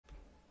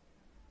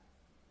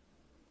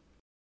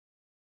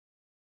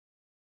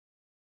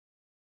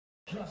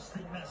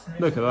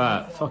Look at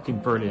that. Fucking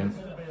brilliant.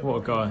 What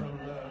a guy.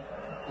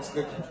 It's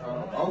good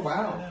control. Oh,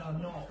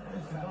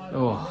 wow.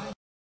 Oh.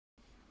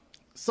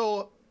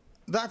 So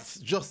that's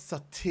just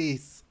a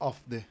taste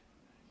of the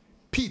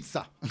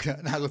pizza. Now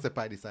I'm going to say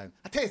pie this time.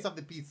 A taste of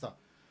the pizza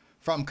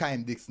from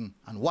Kaheim Dixon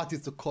and what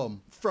is to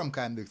come from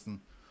Kaheim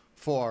Dixon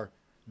for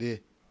the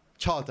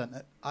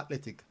Charlton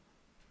Athletic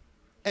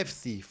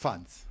FC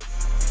fans.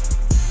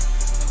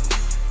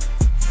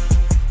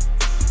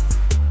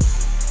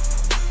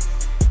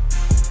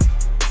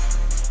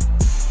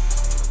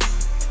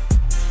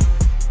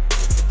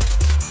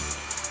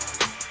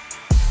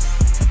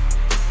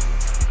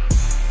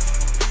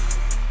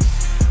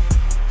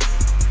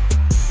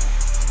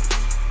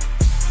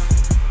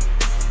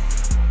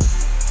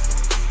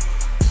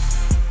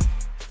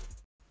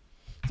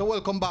 So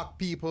welcome back,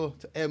 people,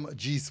 to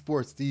MG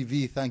Sports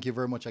TV. Thank you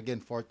very much again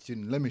for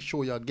tuning. Let me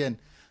show you again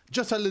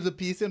just a little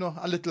piece, you know,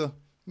 a little,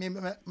 maybe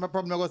my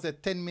problem was a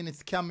 10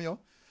 minutes cameo.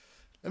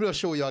 Let me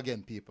just show you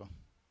again, people.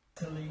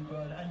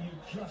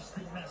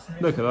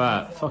 Look at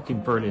that.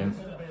 Fucking brilliant.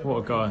 What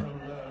a guy.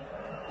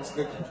 It's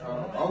good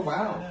control. Oh,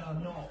 wow.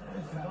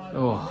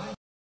 Oh.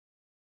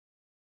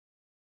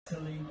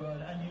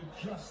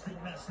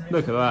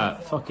 Look at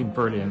that. Fucking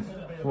brilliant.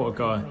 What a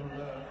guy.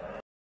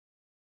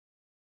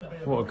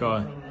 What a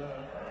guy.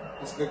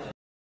 It's good.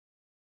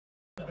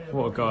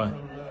 What a guy.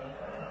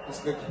 It's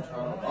good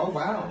control. Oh,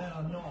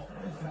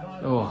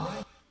 wow.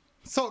 Oh.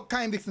 So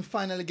Kaheim Dixon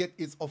finally get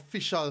his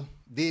official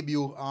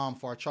debut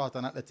for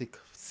Charlton Athletic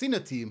senior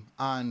team,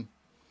 and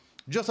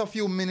just a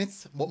few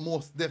minutes, but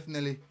most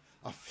definitely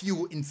a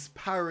few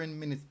inspiring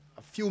minutes,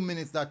 a few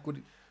minutes that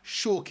could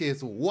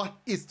showcase what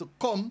is to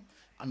come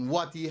and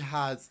what he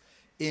has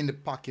in the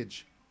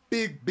package.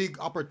 Big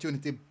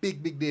opportunity,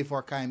 big day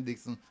for Kaheim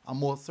Dixon, and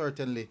most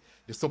certainly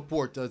the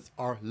supporters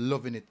are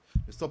loving it.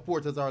 The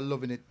supporters are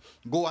loving it.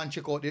 Go and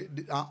check out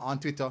on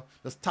Twitter.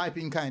 Just type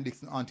in Kaheim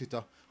Dixon on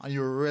Twitter, and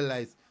you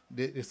realize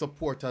the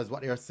supporters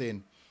what they are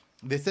saying.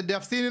 They said they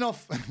have seen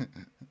enough.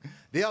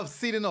 They have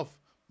seen enough.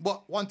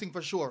 But one thing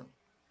for sure,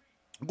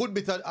 good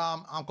bit of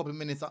couple of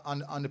minutes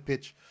on the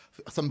pitch,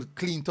 some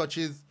clean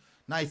touches,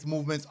 nice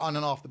movements on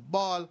and off the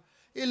ball.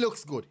 It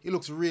looks good. It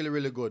looks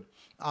really good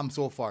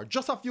so far.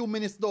 Just a few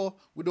minutes though.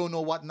 We don't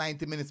know what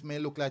 90 minutes may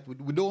look like. We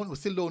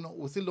still don't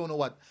know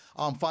what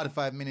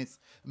 45 minutes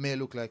may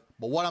look like.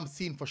 But what I'm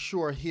seeing for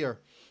sure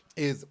here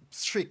is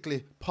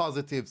strictly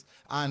positives,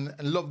 and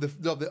love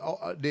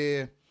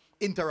the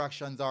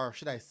interactions, or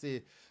should I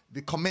say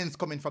the comments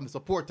coming from the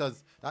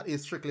supporters. That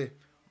is strictly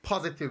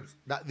positives,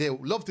 that they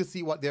love to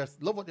see what they're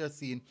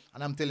seeing,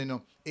 and I'm telling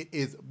you, it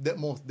is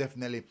most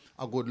definitely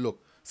a good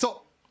look.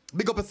 So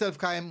big up yourself,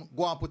 Kaheim.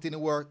 Go and put in the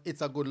work.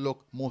 It's a good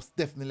look. Most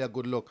definitely a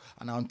good look.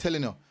 And I'm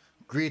telling you,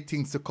 great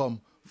things to come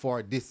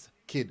for this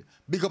kid.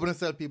 Big up on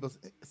yourself, people.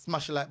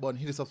 Smash the like button,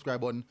 hit the subscribe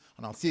button,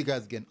 and I'll see you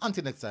guys again.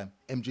 Until next time,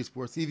 MG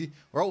Sports TV.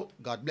 We're out.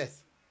 God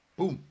bless.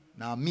 Boom.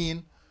 Now,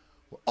 we're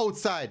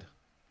outside.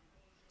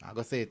 I'm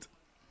going to say it.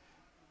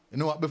 You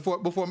know what? Before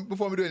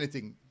we do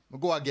anything, we'll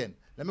go again.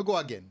 Let me go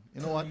again.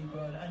 You know what?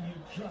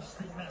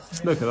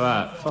 Look at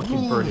that.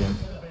 Fucking brilliant.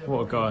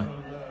 What a guy.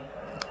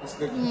 It's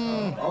good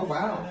control. Oh,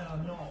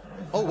 wow.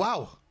 Oh,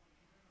 wow.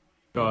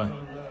 Guy.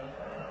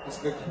 It's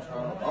good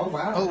control. Oh,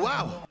 wow. Oh,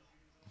 wow.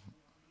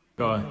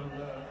 Guy.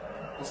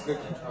 It's good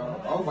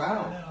control. Oh,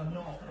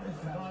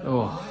 wow.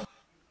 Oh.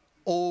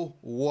 Oh,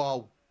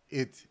 wow.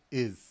 It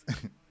is.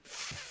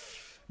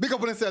 Big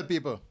up on yourself,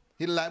 people.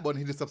 Hit the like button,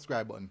 hit the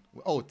subscribe button.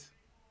 We're out.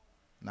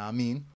 Now,